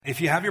If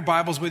you have your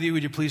Bibles with you,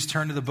 would you please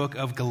turn to the book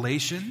of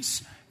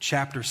Galatians,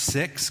 chapter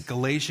 6.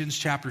 Galatians,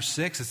 chapter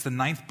 6. It's the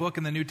ninth book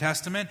in the New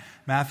Testament.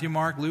 Matthew,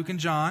 Mark, Luke, and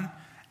John.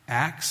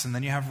 Acts, and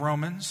then you have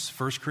Romans,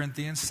 1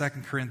 Corinthians, 2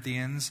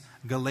 Corinthians,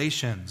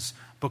 Galatians.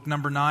 Book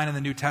number 9 in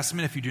the New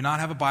Testament. If you do not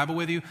have a Bible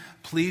with you,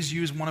 please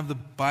use one of the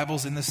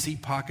Bibles in the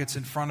seat pockets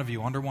in front of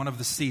you, under one of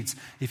the seats.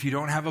 If you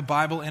don't have a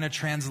Bible in a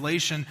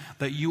translation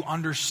that you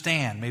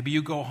understand, maybe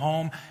you go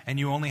home and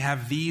you only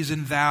have these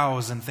and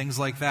thous and things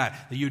like that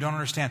you don't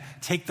understand,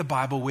 take the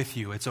Bible with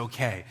you. It's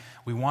okay.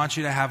 We want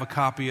you to have a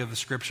copy of the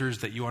scriptures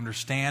that you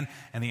understand,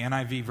 and the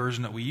NIV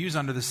version that we use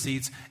under the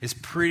seats is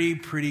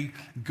pretty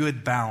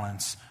good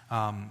balance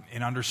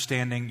in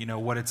understanding,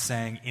 what it's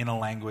saying in a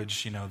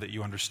language, that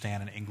you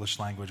understand, an English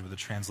language with a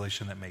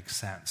translation that makes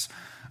sense.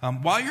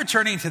 While you're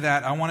turning to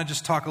that, I want to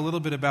just talk a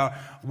little bit about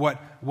what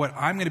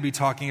I'm going to be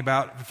talking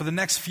about. For the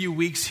next few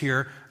weeks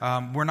here,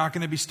 we're not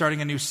going to be starting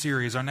a new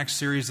series. Our next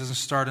series doesn't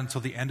start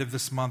until the end of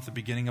this month, the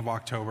beginning of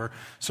October.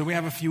 So we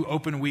have a few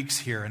open weeks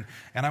here.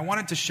 And I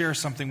wanted to share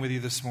something with you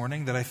this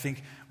morning that I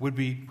think would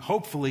be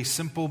hopefully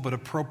simple but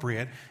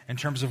appropriate in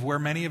terms of where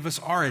many of us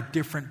are at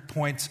different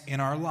points in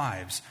our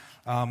lives.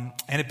 And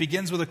it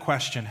begins with a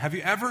question. Have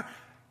you ever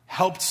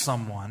helped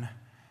someone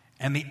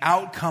and the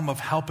outcome of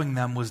helping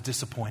them was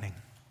disappointing?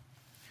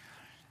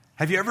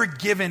 Have you ever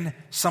given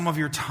some of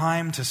your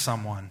time to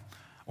someone,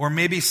 or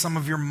maybe some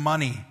of your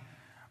money,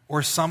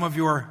 or some of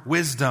your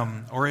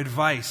wisdom or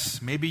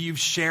advice? Maybe you've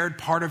shared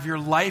part of your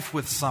life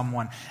with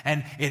someone,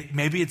 and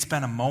maybe it's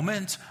been a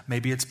moment,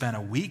 maybe it's been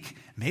a week,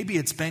 maybe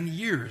it's been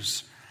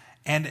years.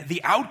 And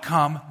the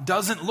outcome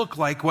doesn't look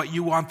like what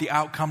you want the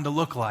outcome to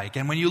look like.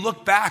 And when you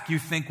look back, you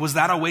think, was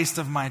that a waste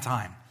of my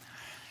time?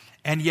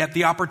 And yet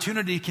the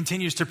opportunity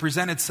continues to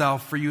present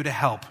itself for you to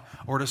help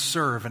or to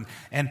serve.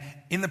 And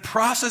in the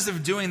process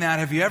of doing that,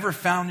 have you ever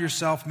found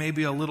yourself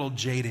maybe a little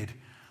jaded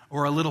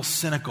or a little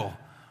cynical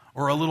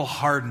or a little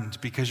hardened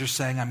because you're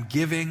saying, I'm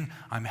giving,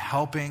 I'm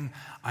helping,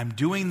 I'm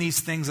doing these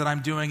things that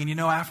I'm doing, and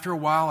after a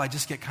while I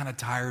just get kind of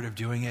tired of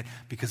doing it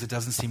because it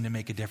doesn't seem to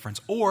make a difference.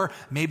 Or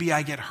maybe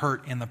I get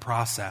hurt in the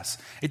process.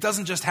 It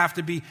doesn't just have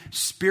to be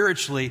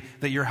spiritually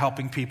that you're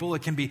helping people.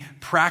 It can be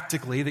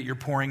practically that you're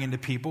pouring into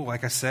people,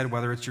 like I said,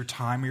 whether it's your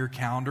time or your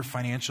calendar,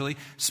 financially.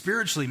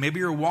 Spiritually, maybe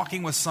you're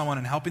walking with someone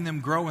and helping them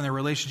grow in their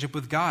relationship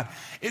with God.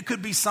 It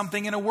could be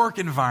something in a work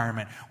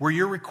environment where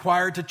you're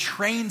required to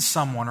train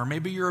someone, or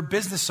maybe you're a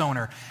business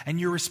owner and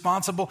you're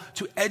responsible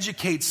to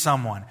educate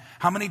someone.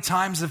 How many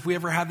times have we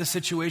ever had the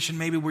situation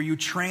maybe where you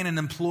train an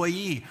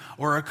employee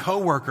or a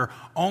coworker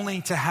only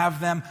to have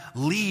them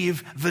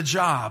leave the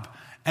job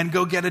and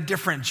go get a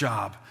different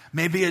job?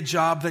 Maybe a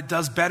job that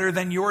does better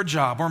than your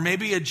job, or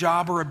maybe a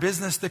job or a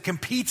business that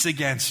competes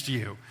against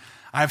you.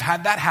 I've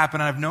had that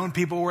happen. I've known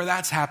people where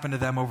that's happened to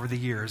them over the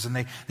years. And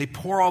they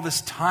pour all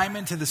this time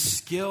into the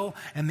skill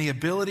and the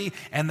ability,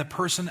 and the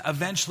person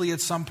eventually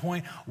at some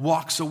point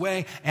walks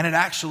away, and it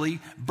actually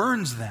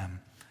burns them.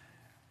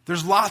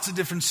 There's lots of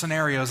different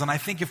scenarios, and I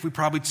think if we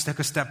probably took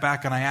a step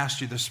back and I asked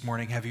you this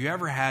morning, have you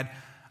ever had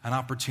an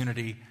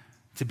opportunity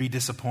to be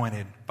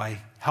disappointed by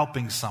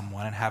helping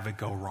someone and have it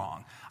go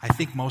wrong? I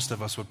think most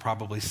of us would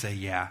probably say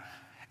yeah.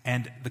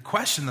 And the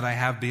question that I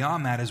have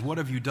beyond that is, what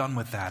have you done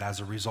with that as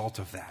a result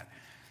of that?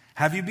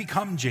 Have you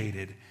become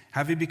jaded?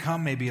 Have you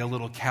become maybe a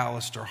little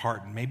calloused or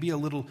hardened? Maybe a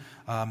little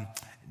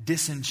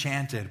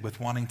disenchanted with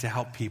wanting to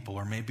help people,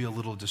 or maybe a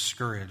little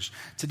discouraged?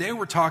 Today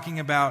we're talking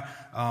about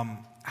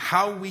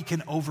how we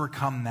can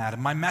overcome that.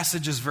 And my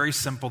message is very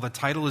simple. The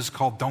title is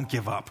called Don't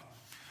Give Up.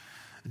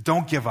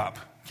 Don't give up.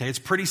 Okay, it's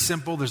pretty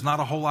simple. There's not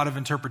a whole lot of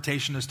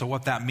interpretation as to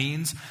what that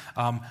means.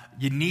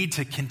 You need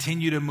to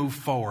continue to move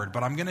forward.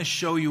 But I'm going to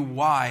show you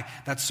why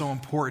that's so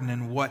important,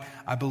 and what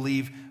I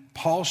believe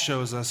Paul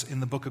shows us in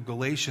the book of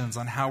Galatians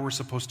on how we're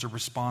supposed to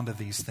respond to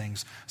these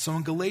things. So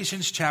in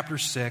Galatians chapter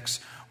 6,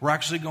 we're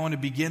actually going to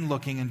begin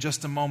looking in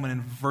just a moment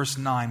in verse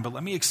 9. But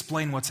let me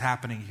explain what's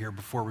happening here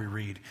before we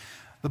read.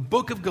 The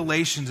book of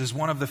Galatians is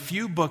one of the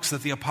few books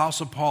that the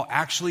Apostle Paul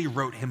actually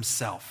wrote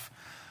himself.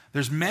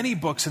 There's many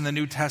books in the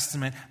New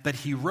Testament that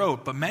he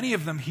wrote, but many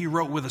of them he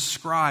wrote with a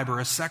scribe or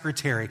a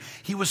secretary.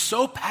 He was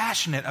so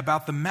passionate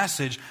about the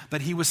message that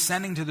he was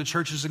sending to the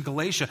churches in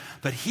Galatia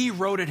that he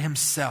wrote it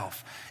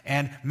himself.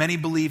 And many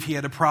believe he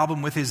had a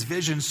problem with his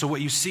vision. So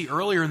what you see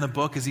earlier in the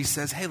book is he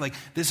says, hey,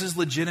 this is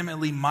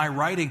legitimately my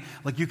writing.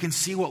 You can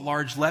see what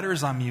large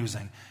letters I'm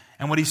using.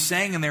 And what he's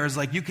saying in there is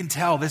you can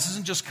tell this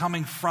isn't just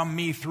coming from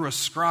me through a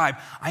scribe.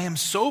 I am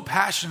so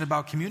passionate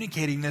about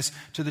communicating this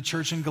to the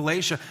church in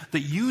Galatia that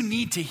you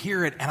need to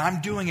hear it, and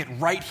I'm doing it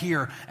right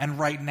here and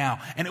right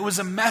now. And it was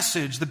a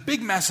message, the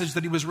big message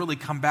that he was really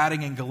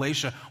combating in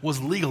Galatia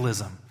was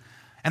legalism.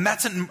 And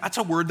that's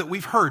a word that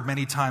we've heard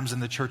many times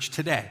in the church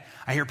today.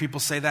 I hear people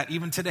say that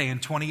even today in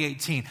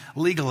 2018.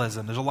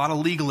 Legalism. There's a lot of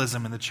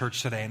legalism in the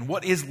church today. And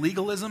what is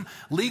legalism?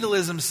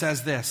 Legalism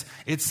says this.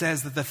 It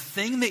says that the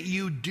thing that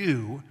you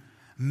do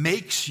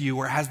makes you,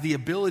 or has the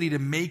ability to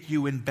make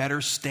you, in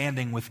better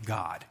standing with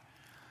God.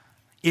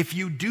 If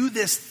you do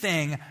this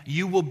thing,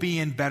 you will be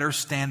in better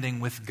standing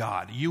with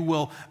God. You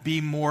will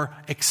be more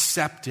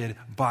accepted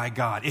by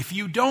God. If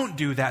you don't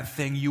do that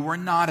thing, you are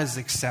not as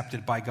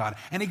accepted by God.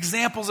 And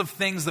examples of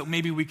things that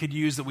maybe we could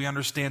use that we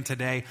understand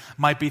today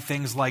might be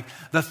things like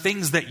the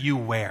things that you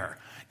wear.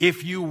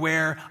 If you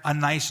wear a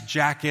nice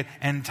jacket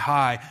and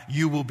tie,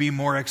 you will be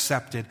more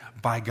accepted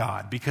by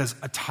God because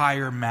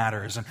attire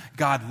matters. And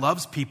God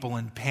loves people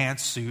in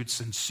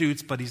pantsuits and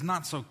suits, but he's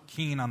not so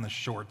keen on the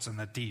shorts and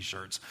the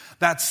t-shirts.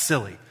 That's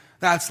silly.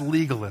 That's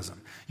legalism.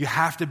 You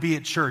have to be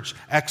at church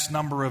X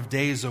number of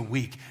days a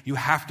week. You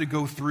have to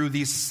go through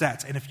these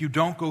sets. And if you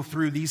don't go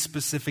through these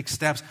specific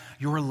steps,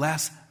 you're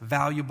less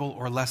valuable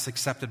or less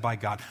accepted by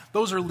God.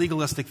 Those are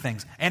legalistic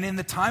things. And in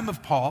the time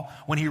of Paul,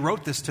 when he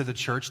wrote this to the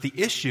church, the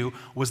issue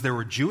was there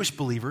were Jewish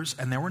believers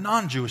and there were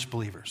non-Jewish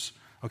believers.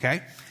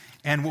 Okay?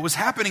 And what was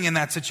happening in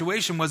that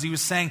situation was he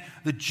was saying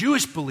the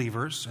Jewish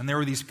believers, and there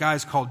were these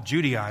guys called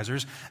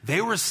Judaizers,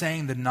 they were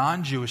saying the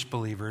non-Jewish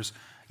believers,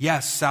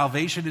 yes,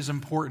 salvation is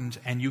important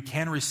and you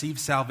can receive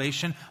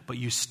salvation, but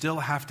you still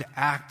have to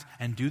act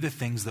and do the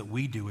things that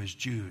we do as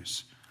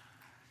Jews.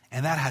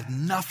 And that had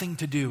nothing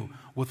to do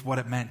with what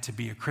it meant to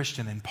be a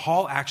Christian. And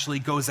Paul actually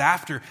goes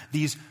after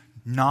these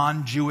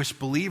non-Jewish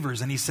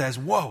believers and he says,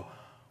 whoa,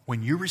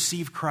 when you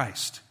received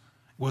Christ,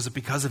 was it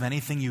because of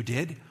anything you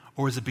did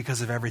or is it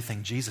because of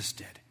everything Jesus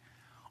did?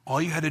 All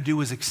you had to do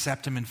was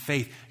accept him in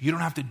faith. You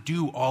don't have to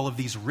do all of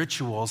these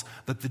rituals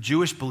that the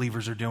Jewish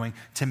believers are doing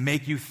to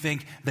make you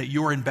think that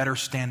you're in better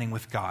standing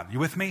with God. You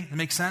with me? It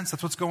makes sense?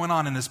 That's what's going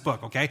on in this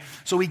book, okay?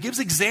 So he gives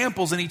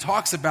examples and he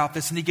talks about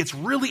this and he gets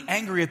really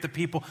angry at the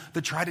people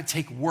that try to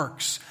take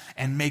works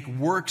and make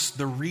works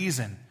the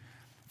reason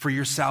for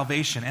your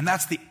salvation. And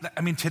that's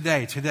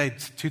today,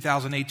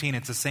 2018,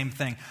 it's the same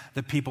thing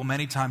that people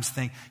many times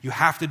think you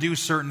have to do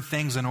certain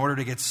things in order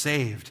to get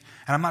saved.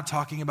 And I'm not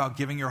talking about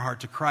giving your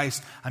heart to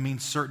Christ. I mean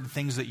certain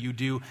things that you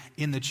do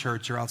in the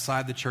church or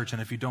outside the church.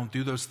 And if you don't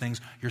do those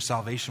things, your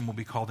salvation will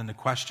be called into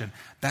question.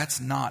 That's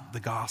not the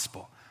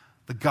gospel.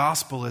 The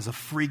gospel is a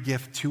free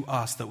gift to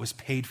us that was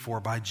paid for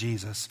by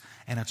Jesus.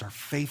 And it's our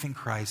faith in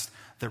Christ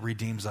that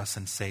redeems us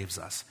and saves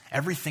us.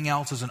 Everything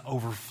else is an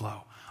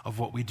overflow of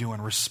what we do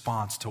in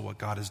response to what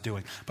God is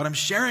doing. But I'm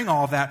sharing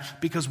all of that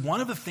because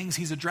one of the things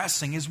he's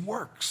addressing is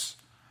works.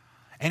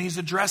 And he's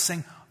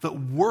addressing that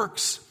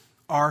works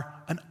are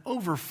an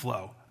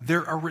overflow.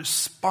 They're a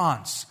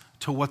response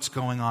to what's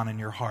going on in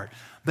your heart.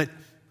 But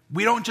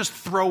we don't just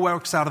throw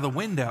works out the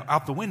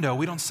window.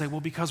 We don't say, well,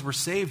 because we're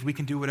saved, we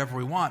can do whatever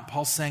we want.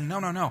 Paul's saying,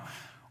 no.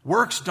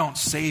 Works don't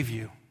save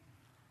you.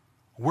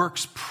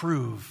 Works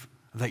prove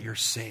that you're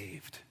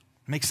saved.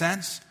 Make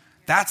sense?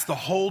 That's the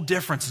whole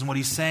difference in what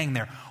he's saying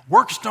there.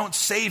 Works don't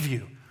save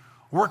you.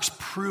 Works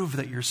prove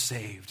that you're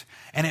saved.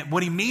 And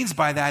what he means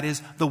by that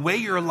is the way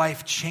your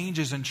life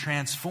changes and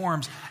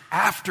transforms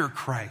after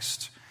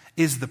Christ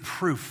is the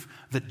proof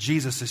that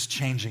Jesus is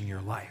changing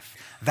your life.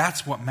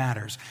 That's what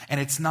matters. And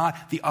it's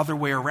not the other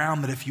way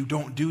around that if you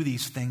don't do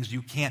these things,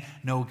 you can't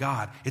know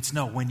God. It's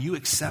no, when you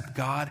accept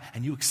God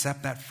and you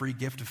accept that free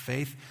gift of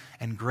faith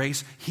and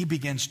grace, he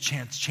begins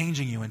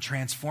changing you and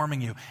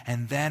transforming you.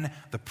 And then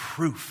the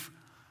proof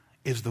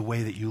is the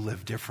way that you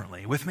live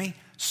differently. With me?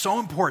 So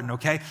important,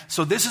 okay?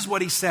 So this is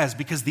what he says,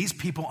 because these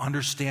people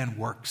understand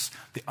works.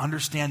 They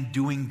understand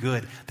doing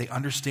good. They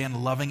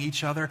understand loving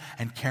each other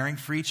and caring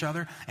for each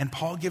other. And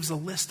Paul gives a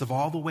list of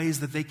all the ways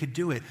that they could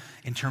do it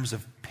in terms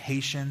of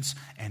patience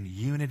and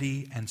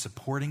unity and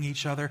supporting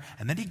each other.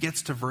 And then he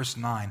gets to verse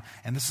 9.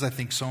 And this is, I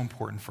think, so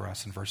important for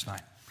us in verse 9.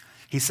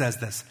 He says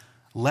this,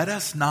 "Let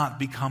us not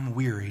become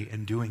weary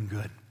in doing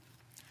good.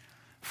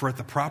 For at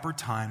the proper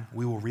time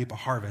we will reap a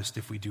harvest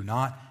if we do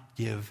not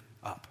give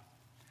up.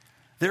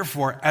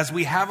 Therefore, as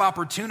we have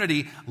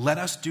opportunity, let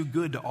us do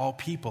good to all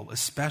people,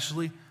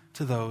 especially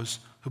to those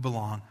who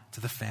belong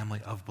to the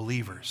family of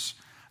believers."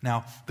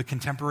 Now, the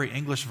contemporary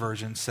English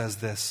version says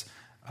this,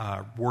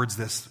 words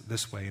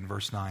this way in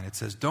verse 9. It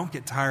says, "Don't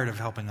get tired of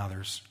helping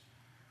others.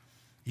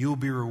 You will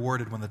be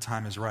rewarded when the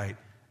time is right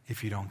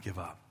if you don't give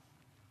up."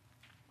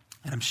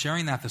 And I'm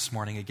sharing that this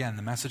morning. Again,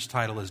 the message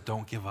title is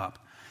Don't Give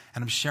Up.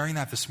 And I'm sharing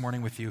that this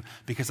morning with you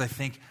because I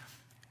think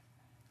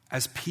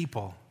as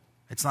people,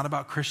 it's not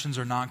about Christians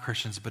or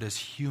non-Christians, but as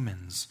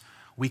humans,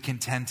 we can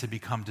tend to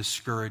become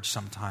discouraged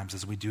sometimes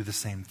as we do the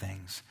same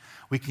things.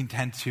 We can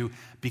tend to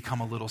become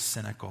a little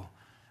cynical.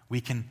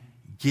 We can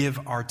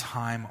give our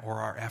time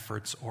or our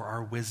efforts or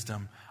our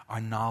wisdom,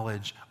 our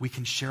knowledge. We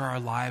can share our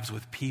lives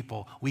with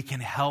people. We can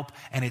help,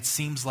 and it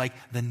seems like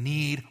the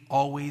need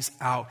always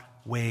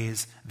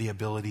outweighs the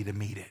ability to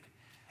meet it.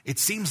 It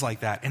seems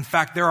like that. In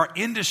fact, there are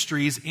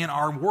industries in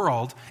our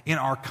world, in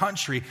our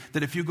country,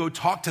 that if you go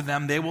talk to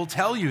them, they will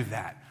tell you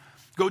that.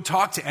 Go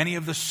talk to any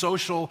of the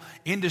social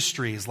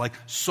industries like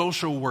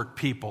social work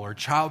people or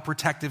child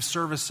protective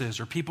services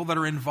or people that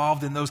are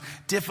involved in those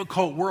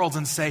difficult worlds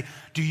and say,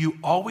 do you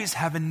always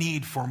have a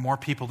need for more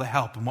people to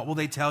help? And what will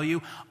they tell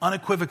you?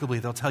 Unequivocally,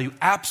 they'll tell you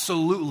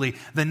absolutely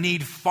the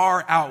need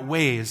far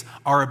outweighs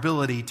our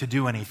ability to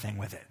do anything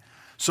with it.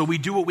 So we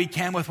do what we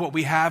can with what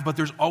we have, but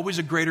there's always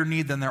a greater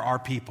need than there are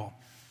people.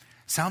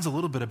 Sounds a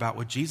little bit about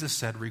what Jesus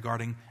said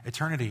regarding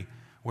eternity,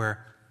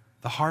 where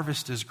the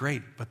harvest is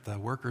great, but the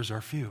workers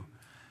are few.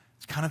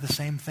 It's kind of the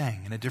same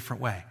thing in a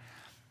different way.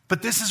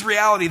 But this is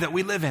reality that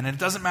we live in, and it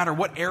doesn't matter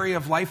what area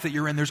of life that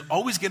you're in, there's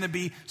always going to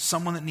be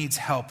someone that needs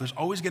help. There's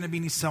always going to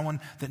be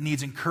someone that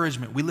needs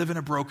encouragement. We live in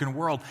a broken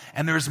world,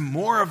 and there's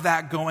more of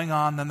that going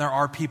on than there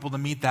are people to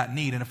meet that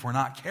need. And if we're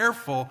not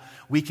careful,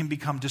 we can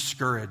become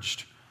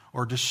discouraged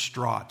or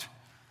distraught,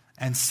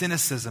 and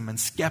cynicism and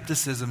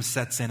skepticism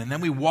sets in, and then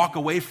we walk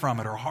away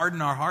from it or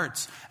harden our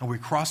hearts, and we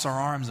cross our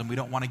arms and we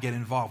don't want to get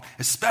involved,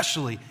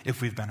 especially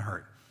if we've been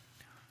hurt.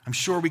 I'm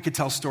sure we could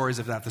tell stories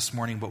of that this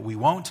morning, but we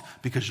won't,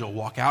 because you'll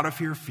walk out of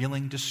here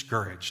feeling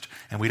discouraged,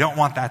 and we don't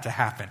want that to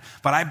happen.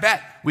 But I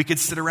bet we could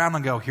sit around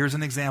and go, here's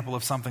an example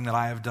of something that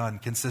I have done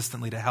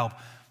consistently to help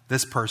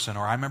this person,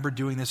 or I remember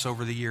doing this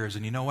over the years,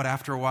 and you know what,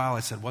 after a while I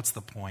said, what's the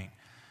point?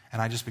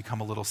 And I just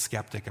become a little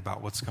skeptic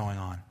about what's going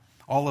on.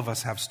 All of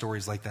us have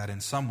stories like that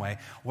in some way.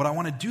 What I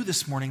want to do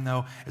this morning,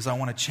 though, is I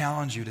want to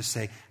challenge you to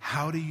say,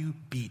 how do you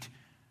beat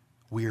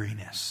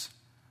weariness?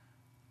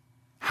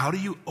 How do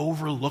you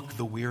overlook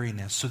the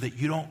weariness so that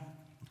you don't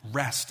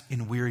rest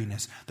in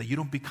weariness, that you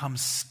don't become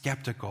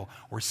skeptical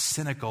or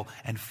cynical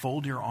and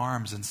fold your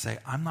arms and say,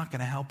 I'm not going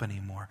to help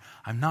anymore.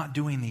 I'm not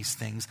doing these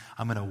things.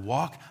 I'm going to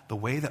walk the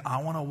way that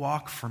I want to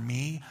walk for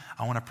me.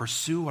 I want to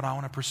pursue what I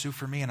want to pursue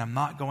for me, and I'm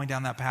not going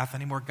down that path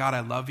anymore. God,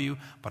 I love you,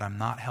 but I'm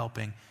not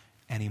helping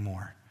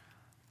anymore.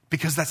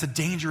 Because that's a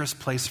dangerous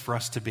place for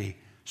us to be.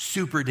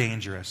 Super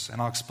dangerous.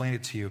 And I'll explain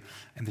it to you.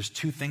 And there's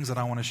two things that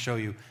I want to show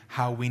you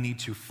how we need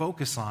to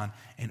focus on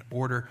in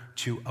order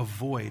to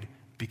avoid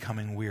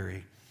becoming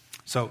weary.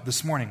 So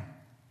this morning,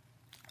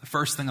 the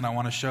first thing that I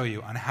want to show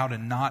you on how to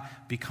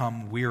not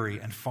become weary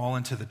and fall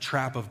into the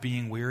trap of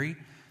being weary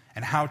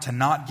and how to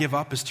not give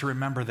up is to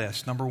remember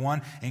this. Number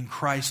one, in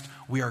Christ,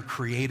 we are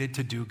created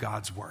to do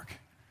God's work.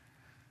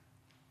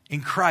 In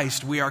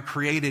Christ, we are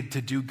created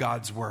to do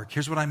God's work.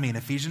 Here's what I mean.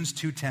 Ephesians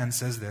 2:10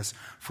 says this,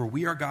 for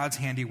we are God's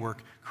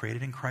handiwork,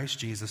 created in Christ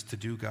Jesus to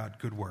do God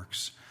good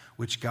works,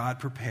 which God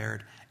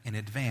prepared in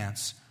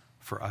advance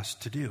for us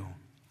to do.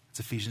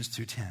 It's Ephesians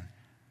 2:10.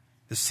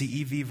 The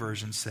CEV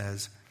version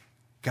says,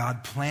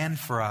 God planned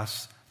for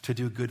us to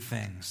do good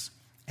things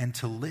and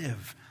to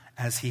live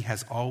as he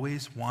has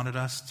always wanted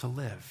us to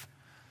live.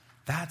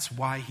 That's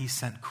why he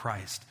sent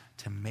Christ,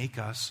 to make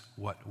us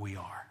what we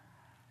are.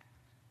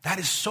 That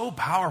is so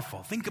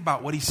powerful. Think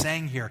about what he's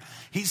saying here.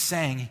 He's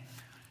saying,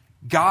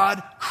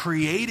 God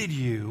created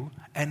you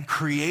and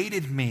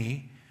created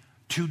me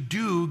to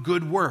do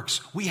good works.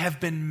 We have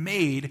been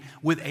made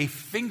with a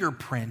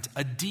fingerprint,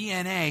 a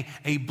DNA,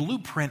 a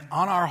blueprint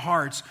on our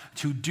hearts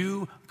to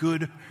do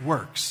good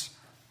works.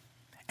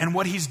 And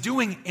what he's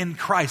doing in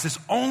Christ, this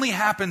only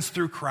happens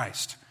through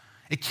Christ.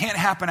 It can't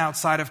happen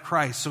outside of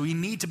Christ. So we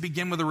need to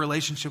begin with a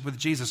relationship with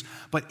Jesus.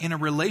 But in a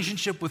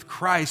relationship with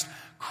Christ,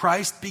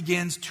 Christ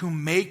begins to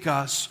make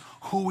us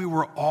who we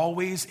were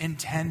always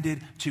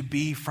intended to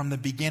be from the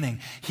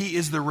beginning. He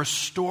is the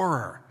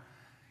restorer.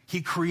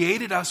 He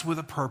created us with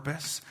a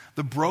purpose.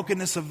 The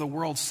brokenness of the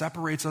world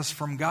separates us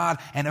from God.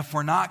 And if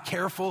we're not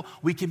careful,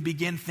 we can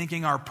begin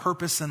thinking our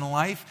purpose in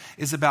life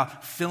is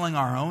about filling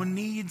our own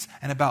needs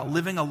and about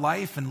living a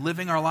life and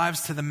living our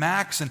lives to the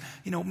max. And,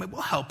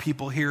 we'll help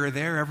people here or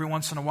there every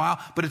once in a while.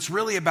 But it's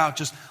really about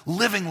just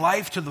living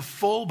life to the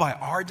full by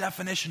our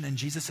definition. And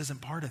Jesus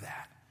isn't part of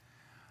that.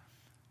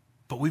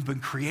 But we've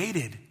been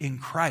created in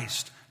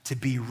Christ to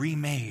be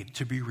remade,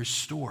 to be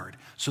restored,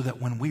 so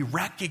that when we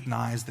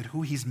recognize that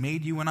who he's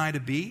made you and I to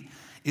be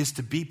is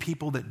to be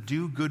people that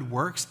do good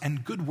works,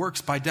 and good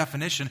works by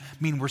definition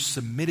mean we're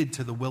submitted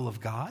to the will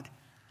of God,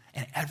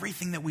 and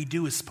everything that we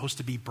do is supposed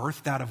to be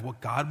birthed out of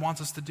what God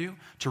wants us to do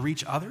to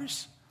reach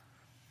others,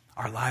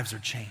 our lives are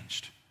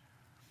changed.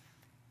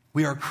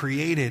 We are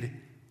created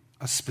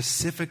a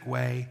specific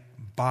way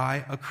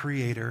by a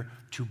creator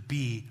to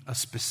be a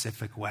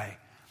specific way.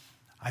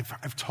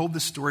 I've told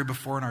this story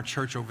before in our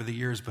church over the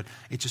years, but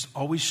it just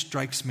always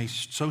strikes me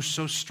so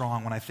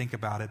strong when I think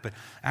about it. But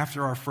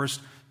after our first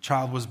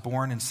child was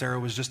born and Sarah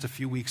was just a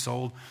few weeks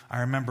old,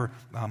 I remember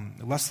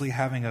Leslie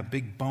having a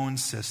big bone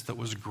cyst that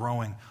was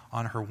growing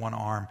on her one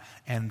arm.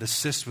 And the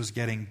cyst was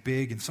getting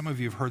big. And some of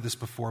you have heard this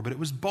before, but it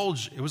was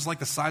bulged. It was like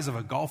the size of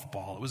a golf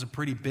ball. It was a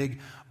pretty big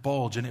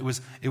bulge. And it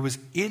was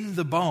in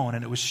the bone,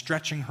 and it was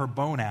stretching her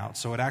bone out.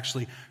 So it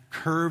actually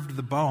curved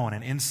the bone,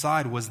 and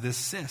inside was this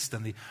cyst.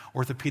 And the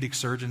orthopedic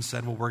surgeon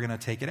said, well, we're going to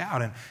take it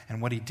out.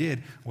 And what he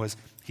did was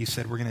he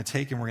said, we're going to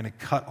take and we're going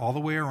to cut all the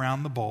way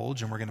around the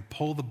bulge, and we're going to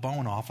pull the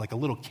bone off like a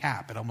little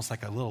cap, almost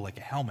like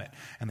a helmet.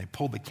 And they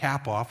pulled the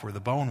cap off where the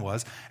bone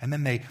was, and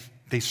then they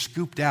they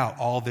scooped out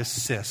all this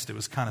cyst. It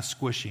was kind of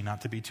squishy,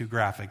 not to be too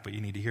graphic, but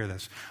you need to hear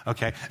this.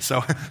 Okay,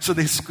 so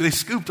they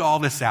scooped all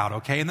this out,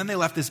 okay? And then they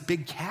left this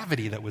big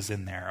cavity that was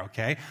in there,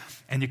 okay?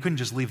 And you couldn't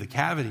just leave the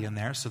cavity in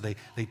there, so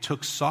they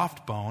took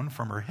soft bone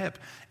from her hip,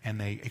 and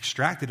they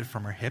extracted it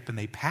from her hip, and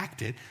they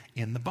packed it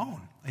in the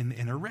bone, in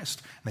her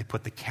wrist. And they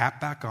put the cap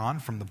back on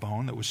from the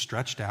bone that was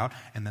stretched out,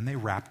 and then they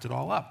wrapped it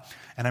all up.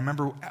 And I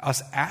remember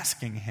us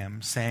asking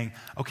him, saying,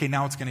 okay,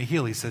 now it's going to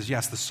heal. He says,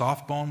 yes, the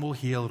soft bone will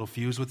heal. It'll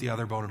fuse with the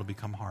other bone. It'll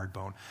become hard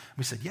bone.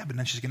 We said, yeah, but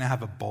then she's going to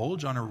have a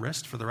bulge on her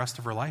wrist for the rest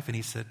of her life. And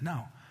he said,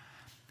 no.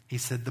 He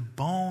said, the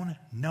bone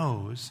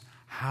knows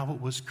how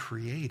it was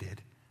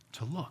created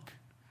to look.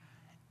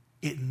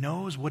 It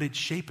knows what its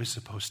shape is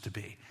supposed to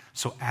be.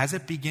 So as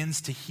it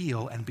begins to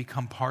heal and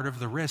become part of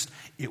the wrist,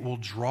 it will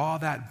draw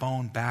that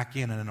bone back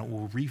in and it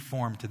will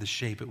reform to the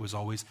shape it was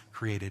always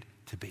created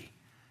to be.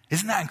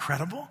 Isn't that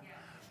incredible?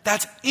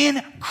 That's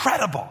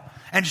incredible.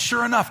 And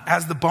sure enough,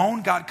 as the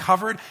bone got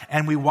covered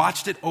and we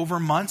watched it over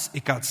months,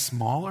 it got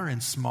smaller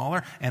and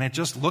smaller, and it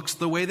just looks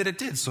the way that it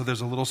did. So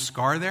there's a little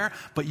scar there,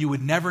 but you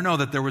would never know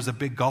that there was a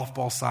big golf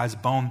ball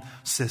sized bone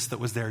cyst that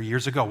was there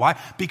years ago. Why?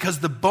 Because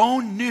the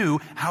bone knew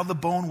how the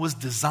bone was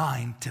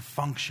designed to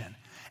function.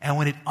 And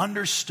when it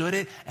understood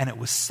it and it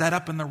was set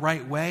up in the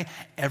right way,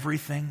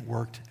 everything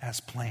worked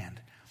as planned.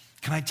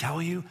 Can I tell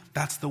you,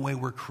 that's the way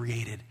we're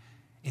created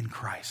in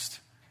Christ.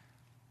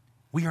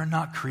 We are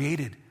not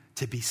created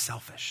to be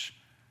selfish.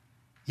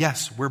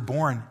 Yes, we're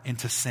born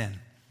into sin,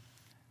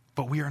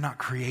 but we are not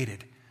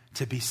created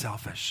to be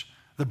selfish.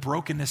 The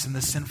brokenness in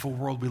the sinful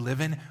world we live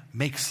in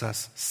makes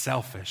us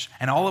selfish.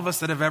 And all of us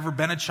that have ever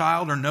been a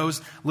child or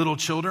knows little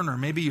children, or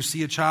maybe you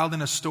see a child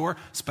in a store,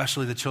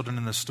 especially the children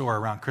in the store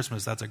around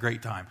Christmas, that's a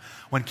great time.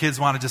 When kids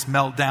want to just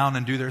melt down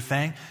and do their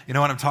thing, you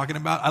know what I'm talking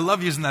about? I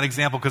love using that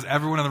example because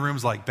everyone in the room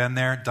is like, been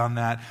there, done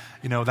that.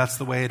 You know, that's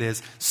the way it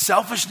is.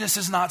 Selfishness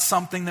is not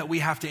something that we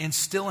have to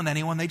instill in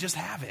anyone. They just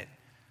have it.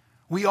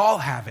 We all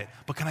have it.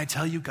 But can I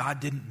tell you, God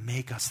didn't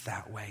make us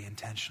that way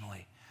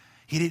intentionally.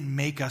 He didn't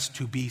make us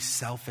to be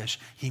selfish.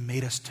 He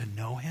made us to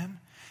know him.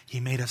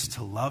 He made us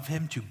to love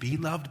him, to be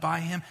loved by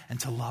him, and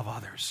to love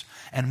others.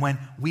 And when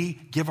we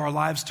give our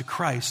lives to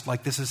Christ,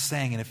 like this is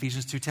saying in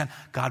Ephesians 2:10,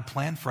 God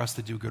planned for us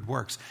to do good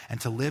works and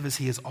to live as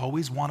he has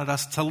always wanted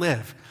us to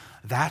live.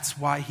 That's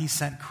why he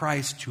sent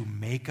Christ, to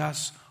make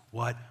us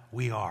what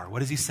we are.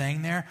 What is he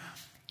saying there?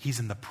 He's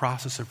in the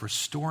process of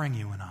restoring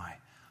you and I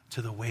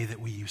to the way that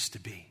we used to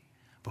be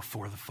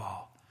before the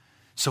fall.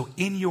 So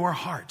in your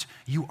heart,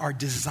 you are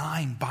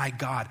designed by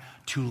God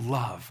to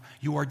love.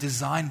 You are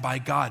designed by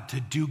God to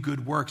do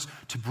good works,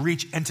 to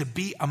preach, and to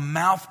be a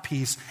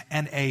mouthpiece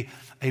and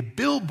a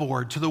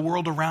billboard to the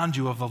world around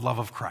you of the love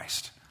of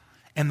Christ.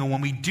 And then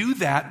when we do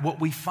that, what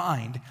we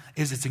find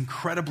is it's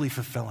incredibly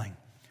fulfilling.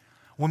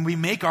 When we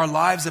make our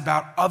lives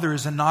about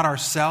others and not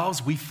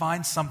ourselves, we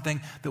find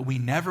something that we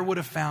never would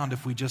have found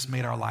if we just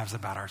made our lives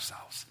about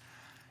ourselves.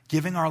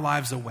 Giving our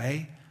lives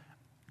away,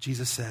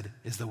 Jesus said,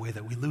 is the way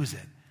that we lose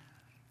it.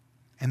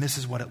 And this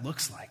is what it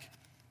looks like.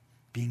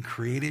 Being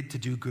created to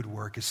do good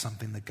work is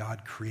something that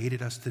God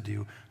created us to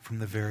do from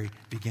the very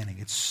beginning.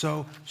 It's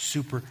so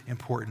super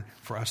important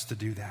for us to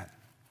do that.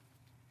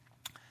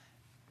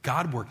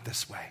 God worked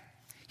this way.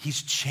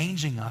 He's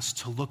changing us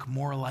to look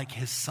more like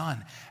his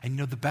son. And you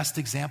know, the best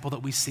example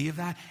that we see of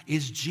that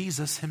is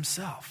Jesus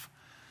himself.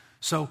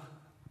 So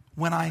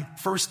when I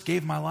first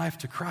gave my life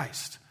to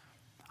Christ,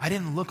 I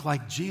didn't look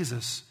like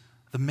Jesus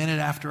the minute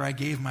after I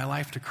gave my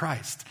life to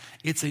Christ.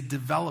 It's a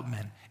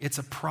development. It's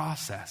a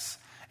process.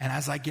 And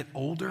as I get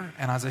older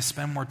and as I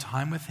spend more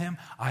time with him,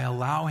 I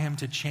allow him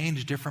to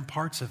change different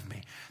parts of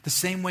me. The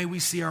same way we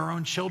see our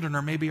own children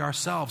or maybe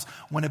ourselves.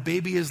 When a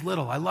baby is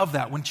little, I love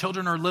that. When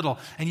children are little,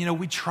 and you know,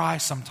 we try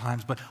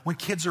sometimes, but when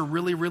kids are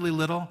really, really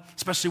little,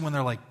 especially when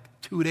they're like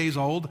 2 days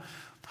old,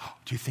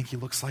 do you think he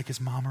looks like his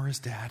mom or his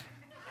dad?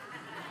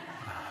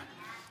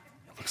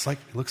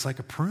 It looks like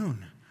a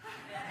prune.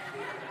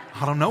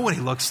 I don't know what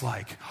he looks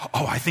like.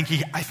 Oh, I think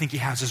he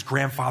has his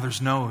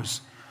grandfather's nose.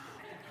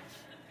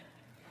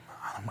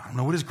 I don't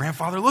know what his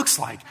grandfather looks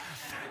like.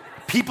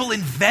 People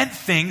invent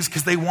things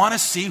because they want to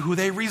see who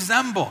they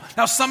resemble.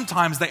 Now,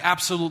 sometimes they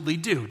absolutely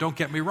do. Don't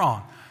get me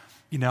wrong.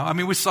 You know, I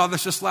mean, we saw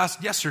this just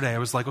yesterday. I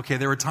was like, okay,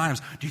 there were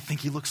times. Do you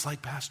think he looks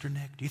like Pastor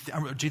Nick? Do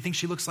you think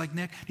she looks like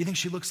Nick? Do you think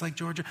she looks like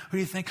Georgia? Who do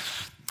you think?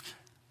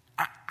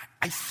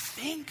 I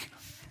think.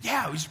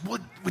 Yeah,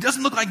 it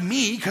doesn't look like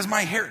me because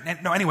my hair.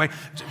 No, anyway,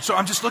 so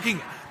I'm just looking.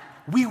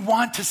 We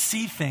want to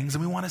see things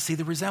and we want to see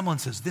the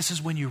resemblances. This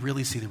is when you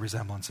really see the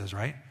resemblances,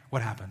 right?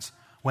 What happens?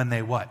 When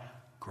they what?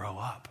 Grow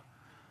up.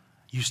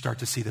 You start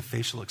to see the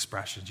facial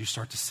expressions. You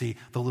start to see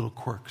the little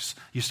quirks.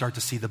 You start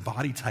to see the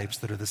body types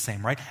that are the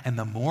same, right? And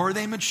the more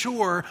they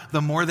mature,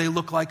 the more they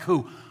look like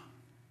who?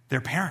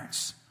 Their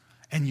parents.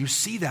 And you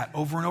see that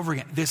over and over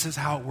again. This is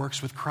how it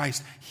works with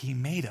Christ. He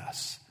made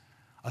us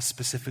a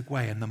specific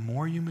way. And the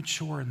more you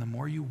mature and the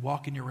more you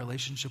walk in your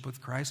relationship with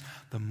Christ,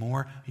 the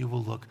more you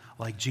will look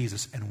like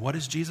Jesus. And what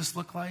does Jesus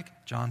look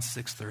like? John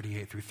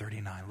 6:38 through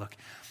 39. Look,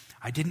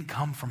 I didn't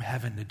come from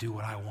heaven to do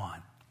what I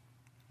want.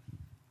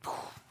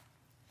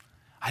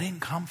 I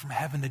didn't come from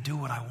heaven to do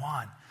what I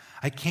want.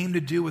 I came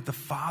to do what the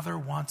Father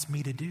wants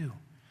me to do.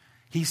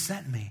 He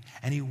sent me,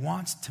 and he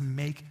wants to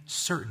make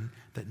certain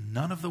that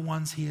none of the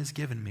ones he has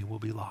given me will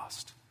be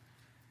lost.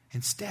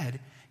 Instead,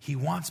 he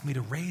wants me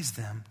to raise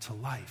them to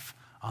life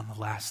on the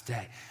last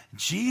day.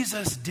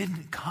 Jesus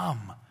didn't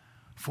come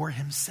for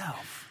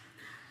himself.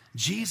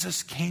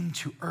 Jesus came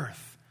to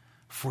earth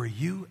for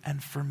you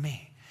and for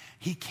me.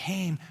 He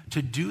came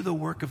to do the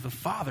work of the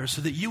Father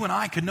so that you and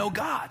I could know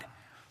God.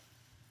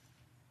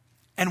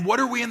 And what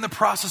are we in the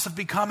process of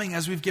becoming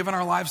as we've given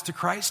our lives to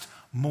Christ?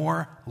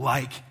 More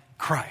like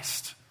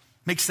Christ.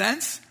 Make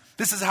sense?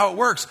 This is how it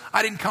works.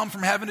 I didn't come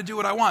from heaven to do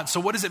what I want. So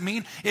what does it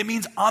mean? It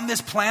means on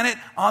this planet,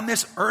 on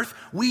this earth,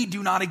 we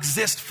do not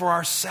exist for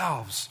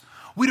ourselves.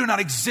 We do not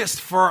exist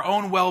for our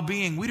own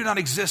well-being. We do not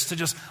exist to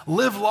just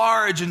live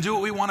large and do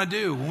what we want to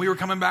do. When we were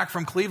coming back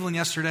from Cleveland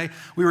yesterday,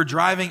 we were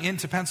driving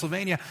into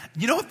Pennsylvania.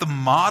 You know what the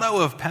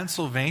motto of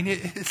Pennsylvania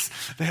is?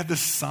 They have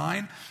this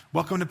sign,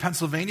 welcome to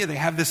Pennsylvania. They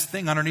have this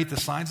thing underneath the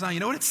signs now. You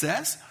know what it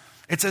says?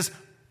 It says,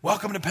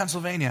 welcome to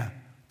Pennsylvania.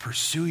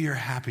 Pursue your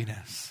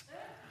happiness.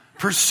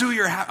 Pursue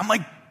your happiness. I'm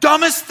like,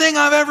 dumbest thing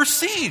I've ever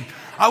seen.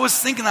 I was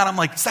thinking that. I'm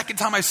like, second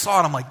time I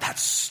saw it, I'm like,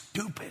 that's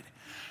stupid.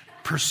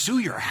 Pursue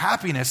your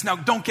happiness. Now,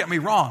 don't get me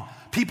wrong.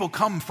 People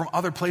come from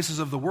other places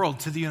of the world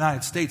to the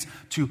United States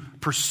to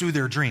pursue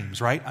their dreams,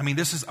 right? I mean,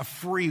 this is a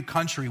free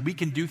country. We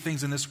can do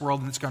things in this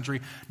world, in this country,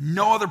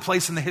 no other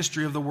place in the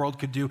history of the world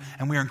could do,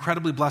 and we are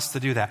incredibly blessed to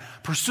do that.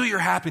 Pursue your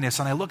happiness.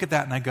 And I look at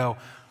that and I go,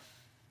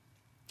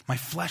 my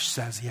flesh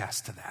says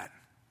yes to that.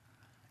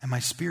 And my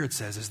spirit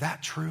says, is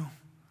that true?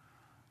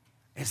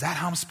 Is that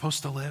how I'm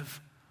supposed to live?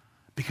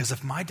 Because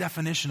if my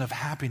definition of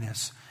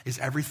happiness is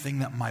everything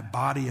that my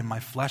body and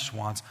my flesh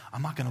wants,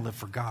 I'm not going to live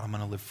for God, I'm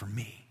going to live for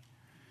me.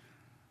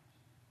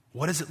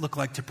 What does it look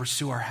like to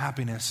pursue our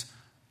happiness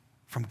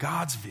from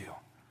God's view?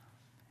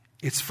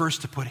 It's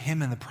first to put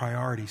him in the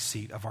priority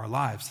seat of our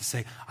lives, to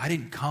say, I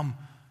didn't come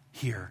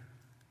here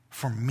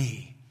for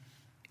me.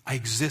 I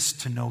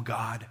exist to know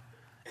God,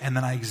 and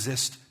then I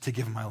exist to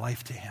give my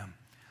life to him.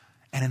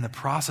 And in the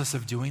process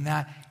of doing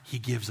that, he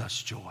gives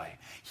us joy.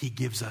 He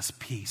gives us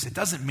peace. It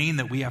doesn't mean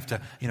that we have to,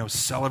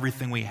 sell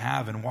everything we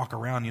have and walk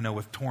around,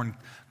 with torn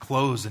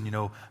clothes and,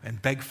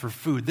 and beg for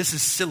food. This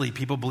is silly.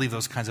 People believe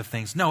those kinds of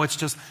things. No, it's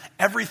just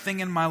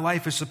everything in my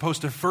life is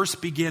supposed to first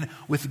begin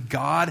with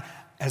God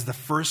as the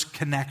first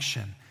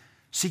connection.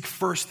 Seek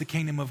first the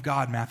kingdom of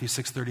God, Matthew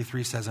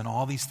 6:33 says, and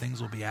all these things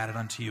will be added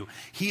unto you.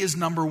 He is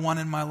number one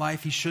in my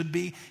life. He should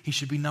be. He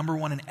should be number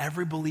one in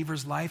every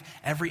believer's life.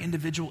 Every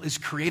individual is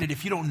created.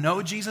 If you don't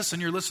know Jesus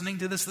and you're listening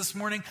to this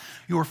morning,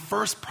 your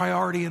first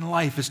priority in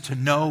life is to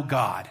know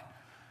God.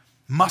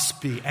 Must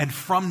be. And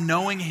from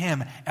knowing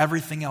him,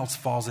 everything else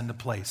falls into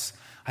place.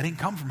 I didn't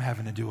come from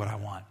heaven to do what I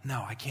want.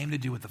 No, I came to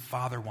do what the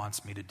Father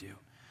wants me to do.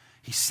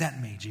 He sent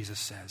me, Jesus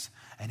says,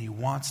 and he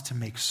wants to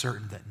make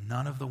certain that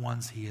none of the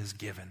ones he has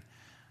given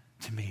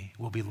to me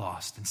will be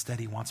lost. Instead,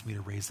 he wants me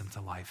to raise them to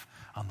life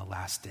on the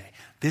last day.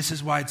 This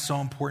is why it's so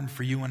important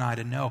for you and I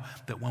to know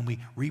that when we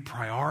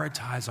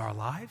reprioritize our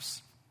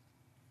lives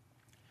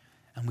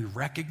and we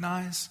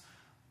recognize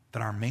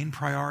that our main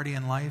priority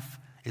in life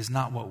is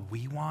not what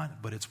we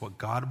want, but it's what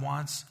God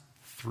wants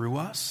through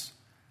us,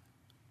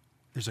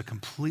 there's a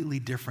completely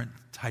different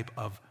type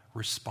of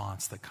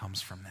response that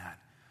comes from that.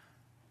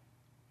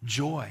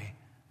 Joy,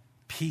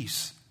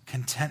 peace,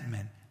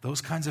 contentment,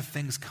 those kinds of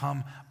things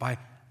come by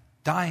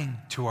dying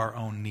to our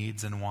own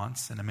needs and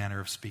wants, in a manner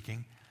of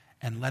speaking,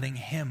 and letting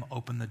him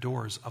open the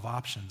doors of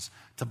options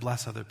to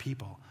bless other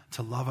people,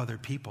 to love other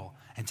people,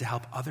 and to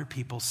help other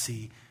people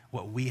see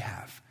what we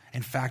have.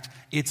 In fact,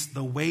 it's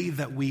the way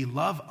that we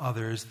love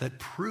others that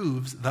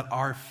proves that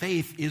our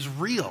faith is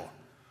real.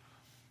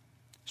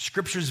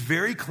 Scripture's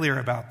very clear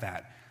about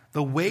that.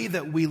 The way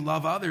that we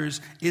love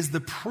others is the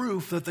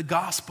proof that the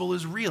gospel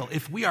is real.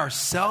 If we are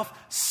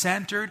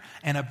self-centered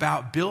and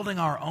about building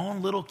our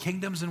own little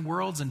kingdoms and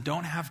worlds and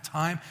don't have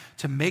time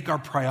to make our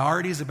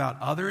priorities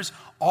about others,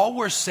 all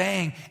we're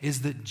saying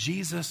is that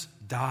Jesus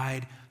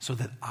died so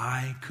that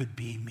I could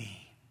be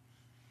me.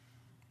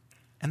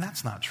 And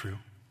that's not true.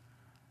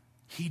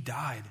 He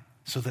died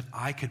so that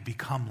I could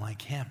become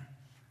like him.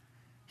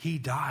 He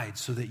died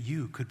so that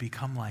you could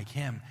become like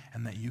him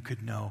and that you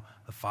could know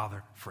the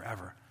Father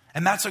forever.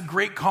 And that's a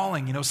great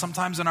calling.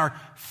 Sometimes in our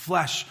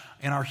flesh,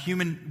 in our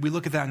human, we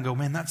look at that and go,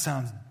 man, that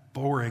sounds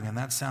boring and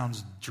that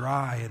sounds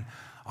dry and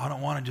I don't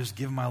want to just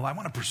give my life. I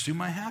want to pursue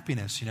my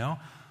happiness, I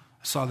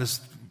saw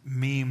this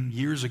meme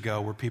years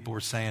ago where people were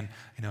saying,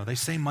 they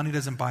say money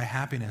doesn't buy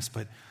happiness,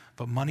 but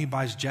money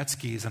buys jet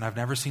skis, and I've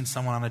never seen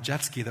someone on a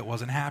jet ski that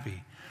wasn't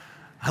happy.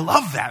 I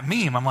love that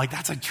meme. I'm like,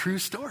 that's a true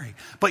story.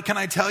 But can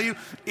I tell you,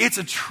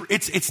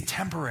 it's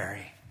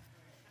temporary.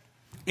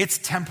 It's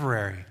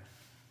temporary.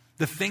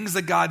 The things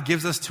that God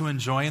gives us to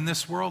enjoy in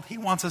this world, he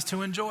wants us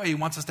to enjoy. He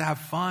wants us to have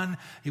fun.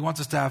 He wants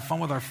us to have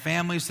fun with our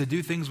families, to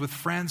do things with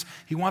friends.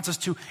 He wants us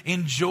to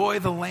enjoy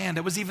the land.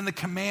 It was even the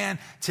command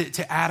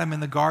to Adam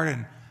in the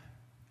garden.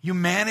 You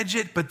manage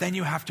it, but then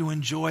you have to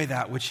enjoy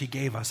that which he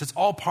gave us. It's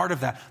all part of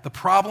that. The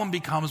problem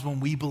becomes when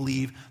we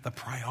believe the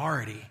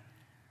priority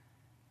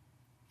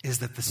is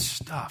that the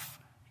stuff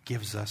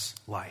gives us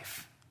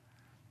life.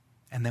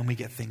 And then we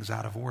get things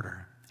out of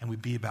order. And we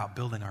be about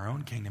building our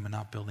own kingdom and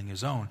not building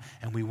his own.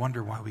 And we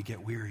wonder why we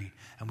get weary.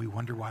 And we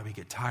wonder why we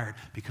get tired.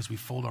 Because we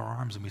fold our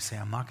arms and we say,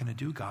 I'm not going to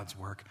do God's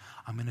work.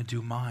 I'm going to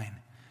do mine.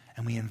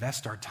 And we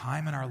invest our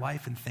time and our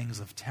life in things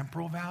of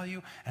temporal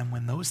value. And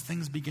when those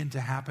things begin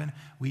to happen,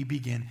 we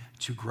begin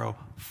to grow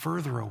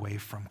further away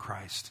from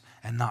Christ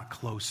and not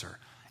closer.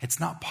 It's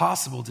not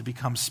possible to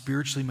become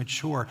spiritually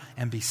mature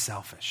and be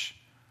selfish.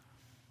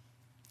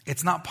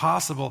 It's not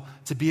possible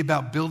to be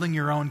about building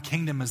your own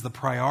kingdom as the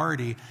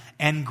priority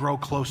and grow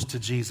close to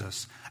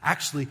Jesus.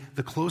 Actually,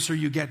 the closer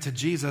you get to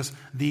Jesus,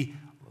 the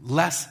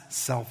less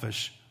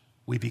selfish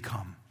we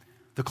become.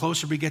 The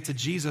closer we get to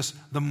Jesus,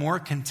 the more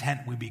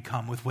content we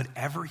become with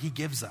whatever he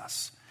gives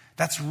us.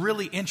 That's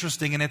really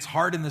interesting, and it's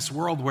hard in this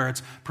world where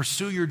it's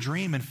pursue your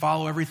dream and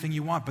follow everything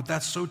you want, but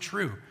that's so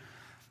true.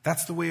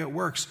 That's the way it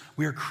works.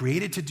 We are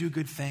created to do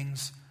good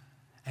things,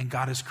 and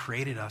God has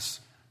created us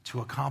to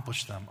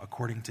accomplish them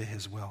according to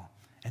his will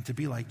and to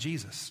be like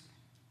Jesus.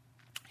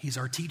 He's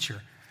our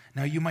teacher.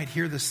 Now, you might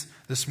hear this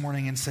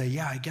morning and say,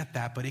 yeah, I get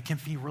that, but it can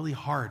be really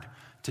hard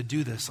to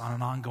do this on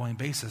an ongoing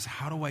basis.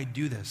 How do I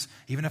do this?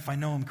 Even if I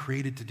know I'm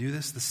created to do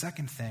this, the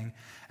second thing,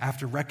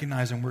 after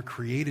recognizing we're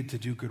created to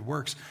do good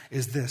works,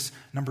 is this.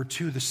 Number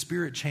 2, the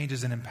Spirit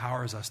changes and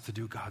empowers us to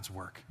do God's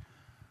work.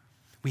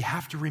 We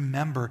have to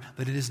remember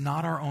that it is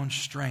not our own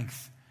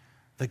strength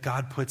that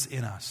God puts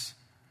in us.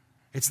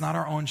 It's not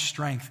our own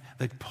strength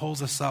that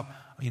pulls us up,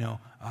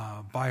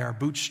 by our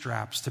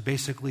bootstraps to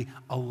basically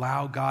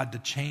allow God to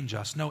change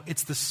us. No,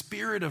 it's the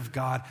Spirit of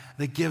God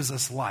that gives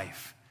us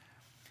life.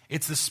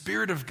 It's the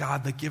Spirit of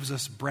God that gives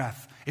us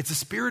breath. It's the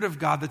Spirit of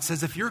God that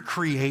says, if you're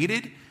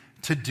created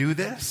to do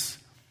this,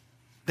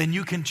 then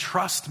you can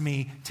trust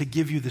me to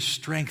give you the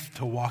strength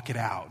to walk it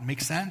out.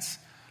 Make sense?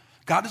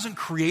 God doesn't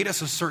create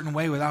us a certain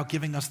way without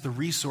giving us the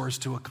resource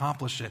to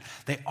accomplish it.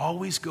 They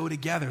always go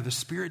together. The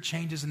Spirit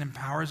changes and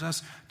empowers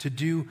us to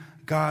do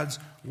God's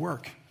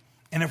work.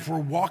 And if we're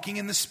walking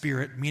in the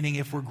Spirit, meaning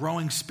if we're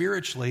growing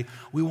spiritually,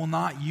 we will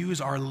not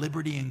use our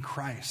liberty in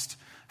Christ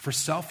for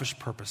selfish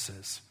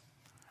purposes.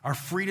 Our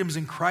freedoms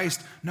in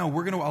Christ, no,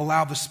 we're going to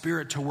allow the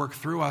Spirit to work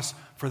through us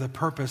for the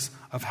purpose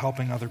of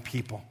helping other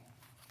people.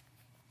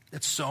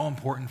 It's so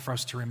important for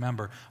us to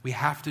remember. We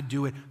have to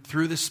do it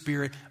through the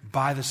Spirit,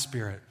 by the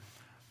Spirit.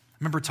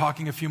 I remember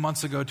talking a few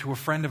months ago to a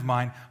friend of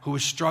mine who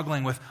was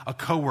struggling with a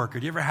coworker.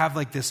 Do you ever have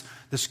like this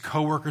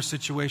coworker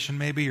situation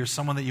maybe, or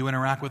someone that you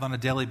interact with on a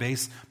daily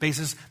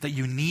basis that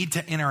you need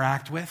to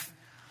interact with,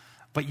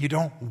 but you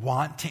don't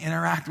want to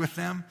interact with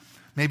them?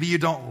 Maybe you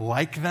don't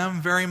like them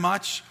very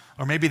much.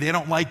 Or maybe they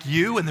don't like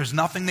you and there's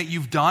nothing that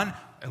you've done,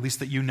 at least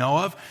that you know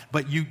of,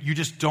 but you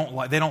just don't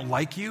like, they don't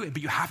like you,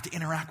 but you have to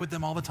interact with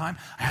them all the time.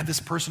 I had this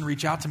person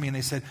reach out to me and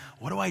they said,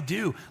 what do I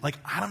do? Like,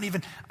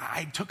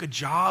 I took a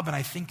job and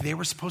I think they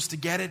were supposed to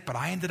get it, but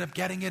I ended up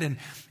getting it.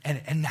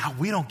 And now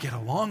we don't get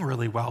along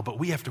really well, but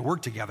we have to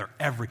work together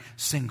every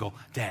single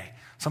day.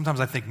 Sometimes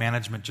I think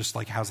management just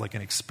like has like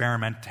an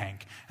experiment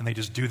tank and they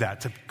just do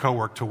that to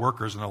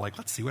workers and they're like,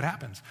 let's see what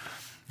happens.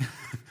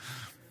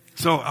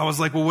 So I was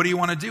like, well, what do you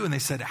want to do? And they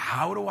said,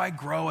 how do I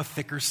grow a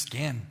thicker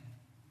skin?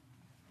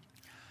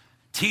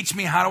 Teach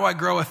me, how do I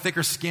grow a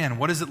thicker skin?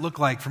 What does it look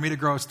like for me to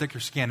grow a thicker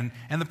skin?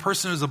 And the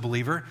person is a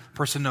believer,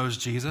 person knows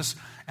Jesus.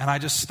 And I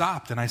just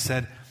stopped and I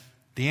said,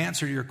 the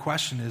answer to your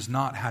question is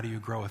not how do you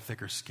grow a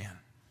thicker skin?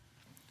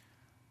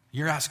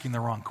 You're asking the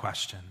wrong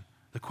question.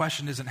 The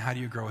question isn't how do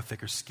you grow a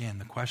thicker skin?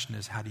 The question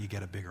is how do you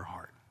get a bigger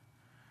heart?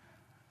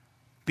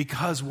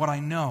 Because what I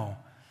know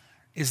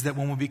is that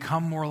when we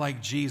become more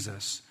like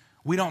Jesus,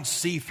 we don't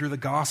see through the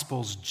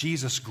Gospels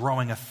Jesus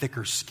growing a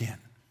thicker skin.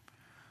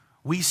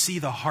 We see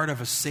the heart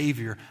of a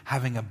Savior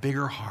having a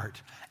bigger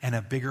heart and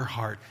a bigger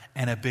heart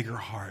and a bigger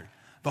heart.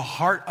 The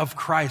heart of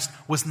Christ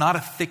was not a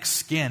thick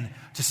skin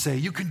to say,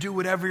 you can do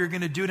whatever you're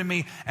going to do to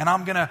me and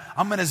I'm going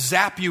to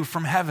zap you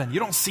from heaven.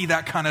 You don't see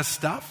that kind of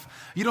stuff.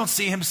 You don't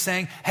see him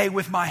saying, hey,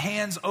 with my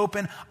hands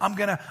open, I'm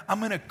going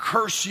to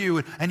curse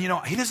you. And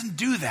he doesn't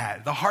do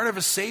that. The heart of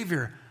a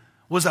Savior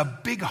was a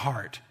big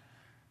heart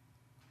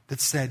that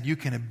said, you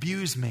can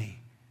abuse me,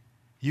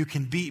 you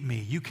can beat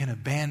me, you can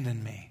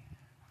abandon me,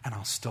 and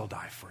I'll still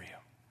die for you.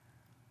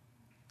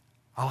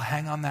 I'll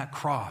hang on that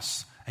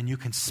cross, and you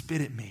can spit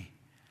at me,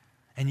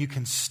 and you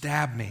can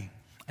stab me,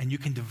 and you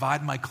can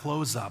divide my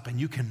clothes up, and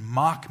you can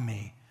mock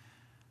me,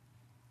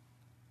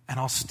 and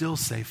I'll still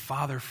say,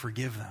 Father,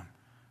 forgive them,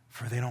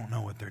 for they don't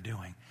know what they're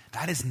doing.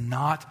 That is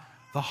not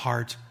the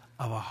heart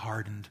of a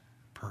hardened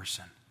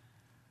person.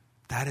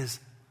 That is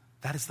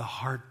the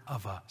heart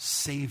of a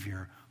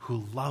Savior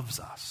who loves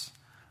us.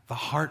 The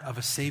heart of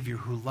a Savior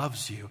who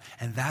loves you.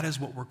 And that is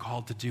what we're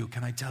called to do.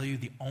 Can I tell you,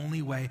 the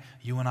only way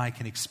you and I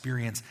can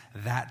experience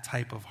that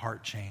type of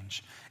heart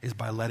change is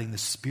by letting the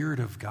Spirit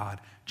of God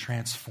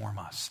transform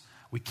us.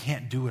 We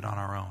can't do it on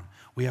our own.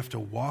 We have to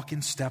walk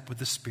in step with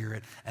the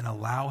Spirit and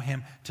allow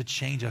him to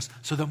change us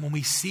so that when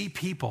we see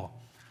people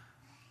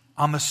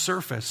on the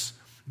surface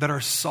that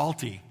are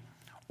salty,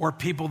 or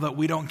people that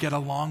we don't get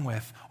along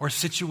with, or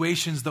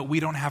situations that we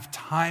don't have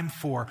time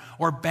for,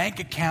 or bank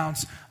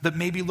accounts that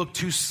maybe look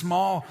too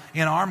small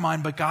in our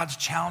mind, but God's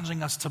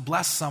challenging us to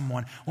bless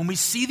someone. When we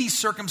see these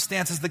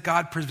circumstances that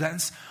God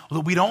presents,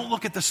 we don't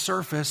look at the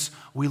surface,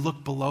 we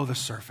look below the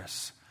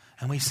surface.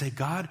 And we say,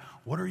 God,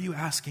 what are you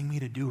asking me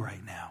to do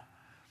right now?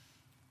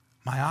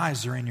 My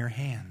eyes are in your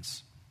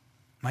hands.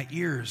 My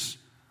ears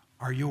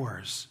are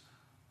yours.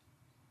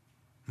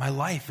 My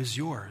life is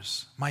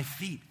yours. My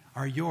feet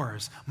are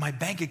yours. My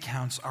bank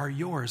accounts are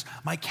yours.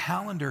 My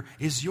calendar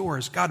is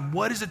yours. God,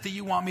 what is it that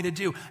you want me to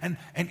do? And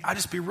I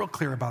just be real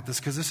clear about this,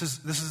 because this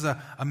is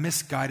a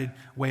misguided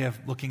way of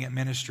looking at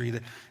ministry,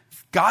 that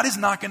God is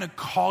not going to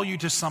call you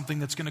to something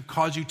that's going to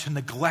cause you to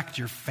neglect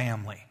your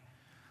family.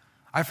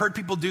 I've heard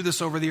people do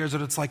this over the years,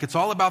 that it's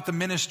all about the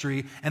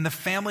ministry and the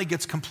family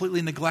gets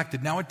completely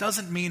neglected. Now, it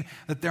doesn't mean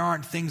that there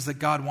aren't things that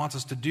God wants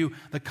us to do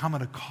that come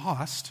at a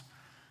cost.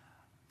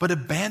 But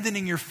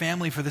abandoning your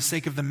family for the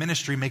sake of the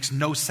ministry makes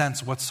no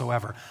sense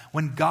whatsoever.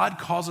 When God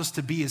calls us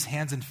to be his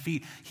hands and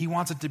feet, he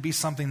wants it to be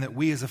something that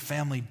we as a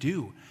family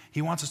do.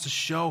 He wants us to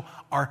show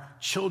our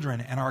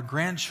children and our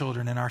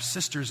grandchildren and our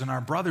sisters and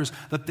our brothers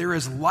that there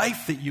is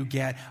life that you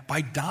get by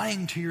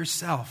dying to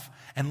yourself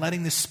and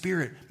letting the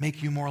Spirit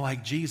make you more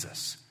like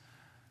Jesus.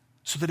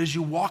 So that as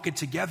you walk it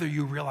together,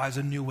 you realize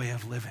a new way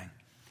of living.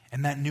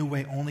 And that new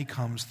way only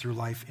comes through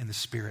life in the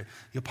Spirit.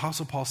 The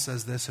Apostle Paul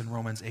says this in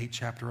Romans 8,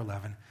 chapter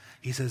 11.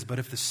 He says, but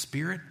if the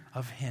Spirit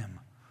of him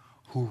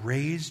who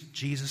raised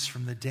Jesus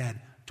from the dead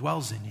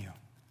dwells in you,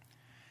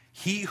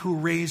 he who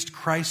raised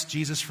Christ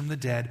Jesus from the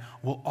dead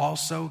will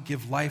also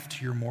give life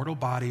to your mortal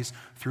bodies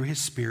through his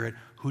Spirit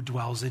who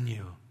dwells in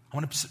you. I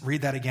want to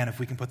read that again if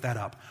we can put that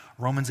up.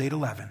 Romans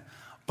 8:11.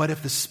 But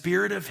if the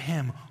Spirit of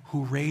him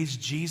who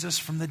raised Jesus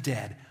from the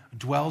dead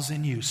dwells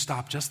in you.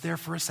 Stop just there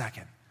for a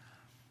second.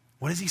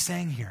 What is he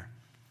saying here?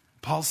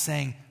 Paul's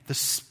saying the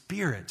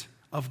Spirit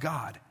of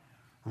God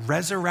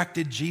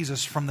resurrected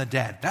Jesus from the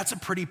dead. That's a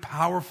pretty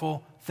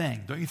powerful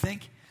thing, don't you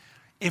think?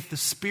 If the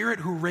Spirit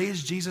who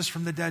raised Jesus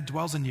from the dead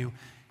dwells in you,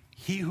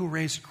 he who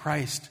raised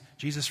Christ,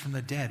 Jesus from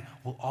the dead,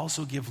 will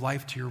also give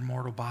life to your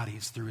mortal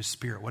bodies through his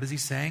Spirit. What is he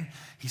saying?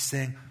 He's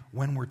saying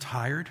when we're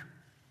tired,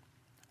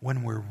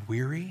 when we're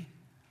weary,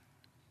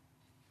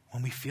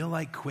 when we feel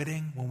like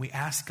quitting, when we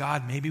ask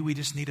God, maybe we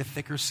just need a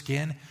thicker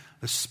skin,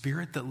 the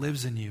Spirit that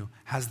lives in you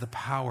has the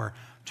power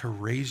to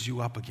raise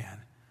you up again.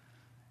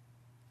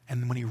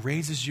 And when he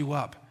raises you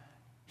up,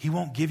 he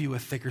won't give you a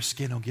thicker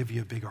skin, he'll give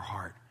you a bigger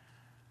heart.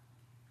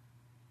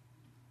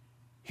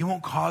 He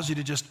won't cause you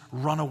to just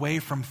run away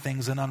from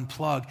things and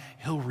unplug.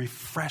 He'll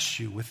refresh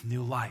you with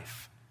new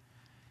life.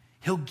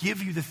 He'll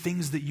give you the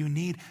things that you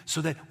need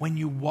so that when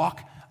you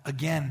walk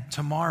again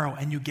tomorrow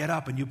and you get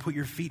up and you put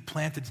your feet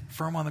planted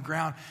firm on the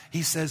ground,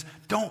 he says,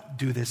 don't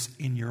do this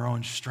in your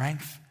own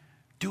strength.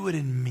 Do it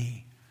in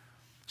me.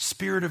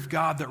 Spirit of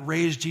God that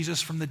raised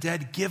Jesus from the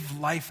dead, give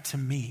life to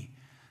me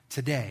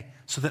today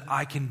so that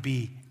I can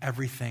be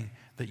everything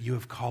that you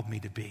have called me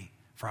to be,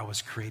 for I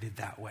was created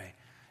that way.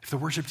 If the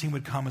worship team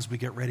would come as we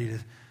get ready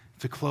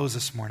to close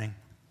this morning,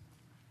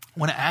 I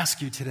want to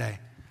ask you today,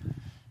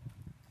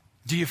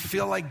 do you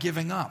feel like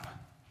giving up?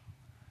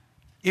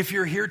 If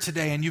you're here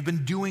today and you've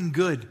been doing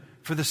good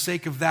for the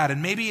sake of that,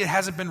 and maybe it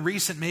hasn't been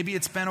recent, maybe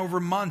it's been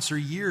over months or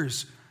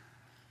years,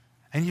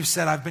 and you've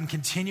said, I've been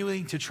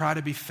continuing to try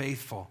to be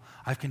faithful.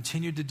 I've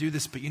continued to do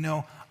this, but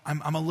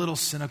I'm a little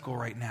cynical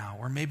right now,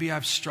 or maybe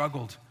I've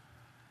struggled,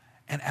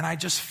 and I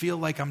just feel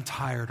like I'm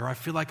tired, or I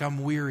feel like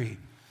I'm weary.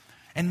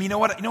 And you know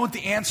what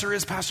the answer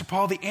is, Pastor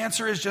Paul? The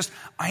answer is just,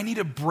 I need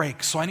a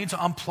break, so I need to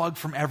unplug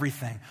from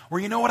everything.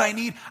 Or you know what I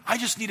need? I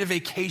just need a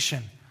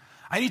vacation.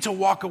 I need to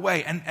walk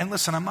away. And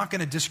listen, I'm not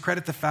going to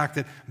discredit the fact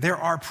that there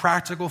are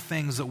practical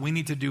things that we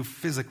need to do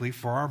physically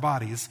for our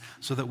bodies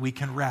so that we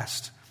can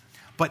rest.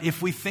 But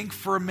if we think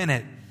for a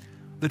minute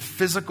that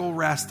physical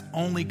rest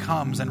only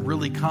comes and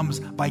really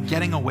comes by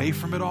getting away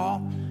from it all,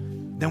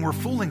 then we're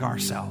fooling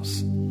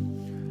ourselves.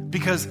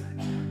 Because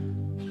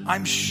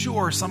I'm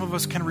sure some of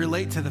us can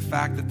relate to the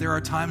fact that there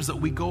are times that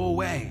we go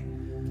away,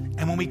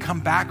 and when we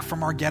come back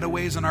from our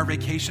getaways and our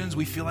vacations,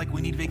 we feel like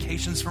we need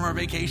vacations from our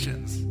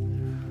vacations.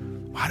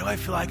 Why do I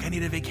feel like I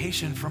need a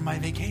vacation from my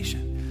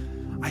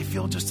vacation? I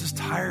feel just as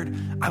tired.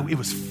 It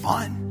was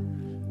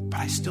fun, but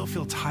I still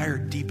feel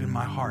tired deep in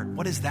my heart.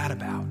 What is that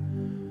about?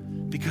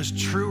 Because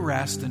true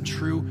rest and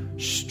true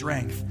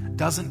strength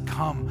doesn't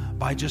come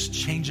by just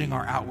changing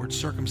our outward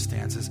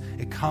circumstances.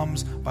 It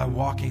comes by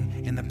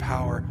walking in the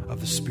power of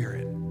the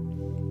Spirit.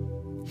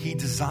 He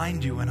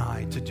designed you and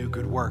I to do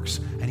good works,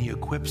 and he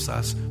equips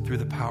us through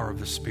the power of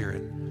the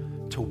Spirit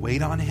to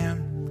wait on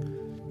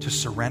him, to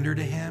surrender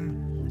to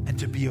him, and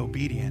to be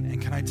obedient.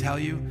 And can I tell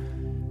you,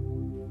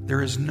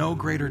 there is no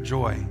greater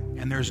joy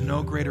and there's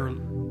no greater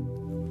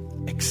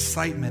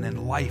excitement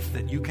in life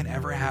that you can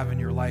ever have in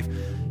your life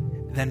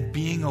than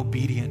being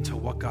obedient to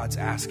what God's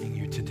asking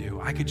you to do.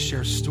 I could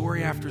share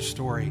story after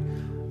story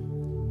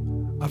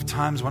of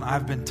times when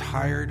I've been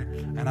tired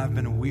and I've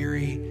been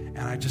weary and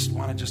I just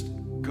want to just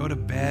go to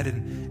bed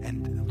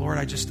and Lord,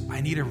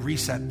 I need a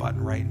reset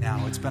button right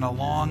now. It's been a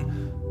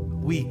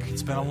long week.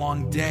 It's been a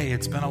long day.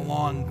 It's been a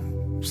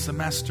long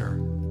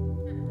semester.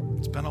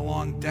 It's been a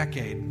long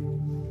decade.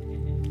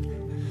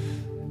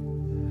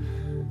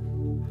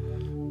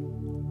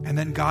 And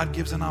then God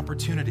gives an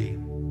opportunity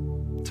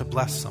to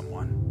bless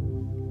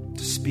someone,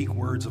 to speak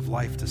words of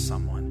life to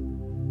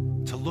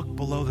someone, to look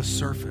below the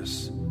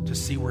surface, to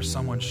see where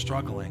someone's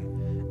struggling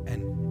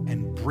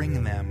and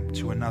bring them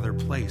to another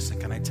place. And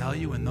can I tell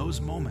you, in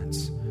those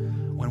moments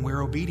when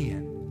we're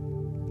obedient,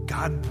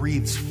 God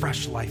breathes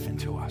fresh life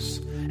into us.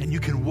 And you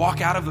can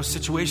walk out of those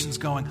situations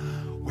going,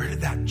 where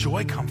did that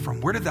joy come from?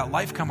 Where did that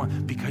life come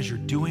from? Because you're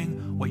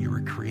doing what you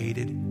were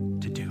created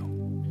to do.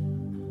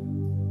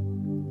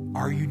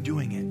 Are you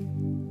doing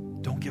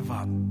it? Don't give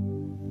up.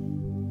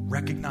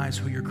 Recognize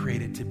who you're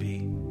created to be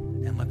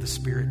and let the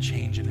Spirit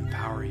change and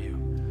empower you.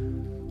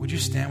 Would you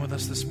stand with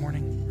us this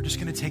morning? We're just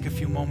going to take a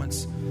few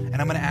moments,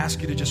 and I'm going to ask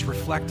you to just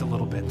reflect a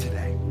little bit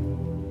today.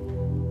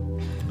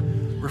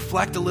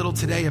 Reflect a little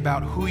today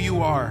about who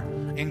you are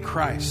in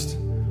Christ,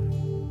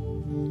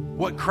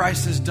 what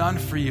Christ has done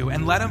for you,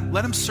 and let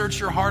him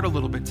search your heart a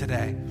little bit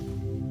today.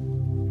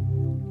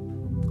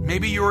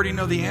 Maybe you already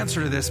know the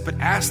answer to this, but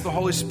ask the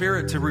Holy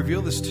Spirit to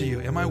reveal this to you.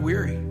 Am I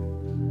weary?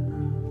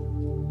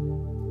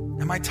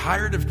 Am I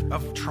tired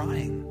of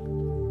trying?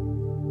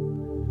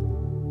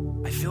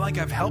 I feel like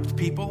I've helped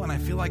people and I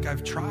feel like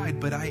I've tried,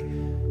 but I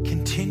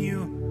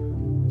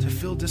continue to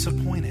feel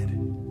disappointed.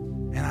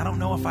 And I don't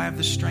know if I have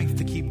the strength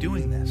to keep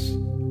doing this.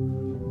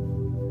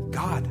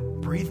 God,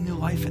 breathe new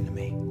life into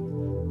me.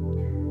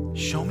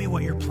 Show me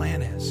what your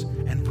plan is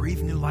and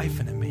breathe new life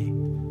into me.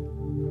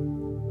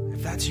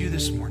 If that's you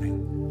this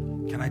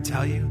morning, can I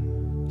tell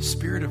you, the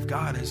Spirit of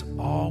God is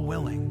all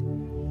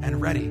willing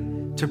and ready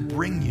to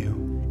bring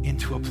you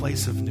into a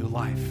place of new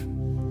life.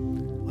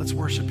 Let's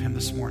worship him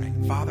this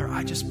morning. Father,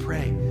 I just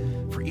pray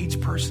for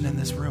each person in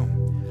this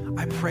room.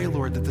 I pray,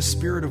 Lord, that the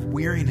spirit of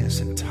weariness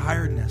and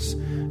tiredness,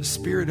 the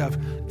spirit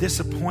of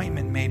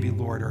disappointment maybe,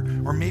 Lord,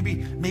 or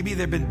maybe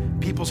there've been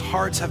people's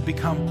hearts have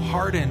become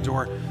hardened,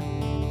 or I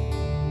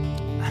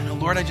don't know,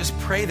 Lord, I just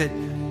pray that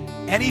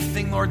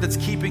anything, Lord, that's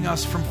keeping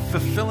us from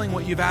fulfilling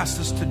what you've asked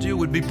us to do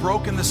would be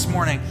broken this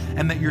morning,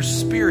 and that your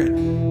spirit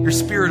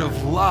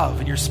of love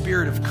and your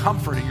spirit of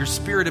comfort and your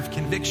spirit of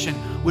conviction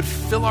would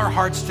fill our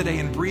hearts today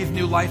and breathe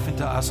new life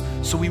into us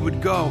so we would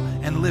go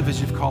and live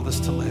as you've called us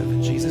to live.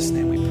 In Jesus'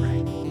 name we pray.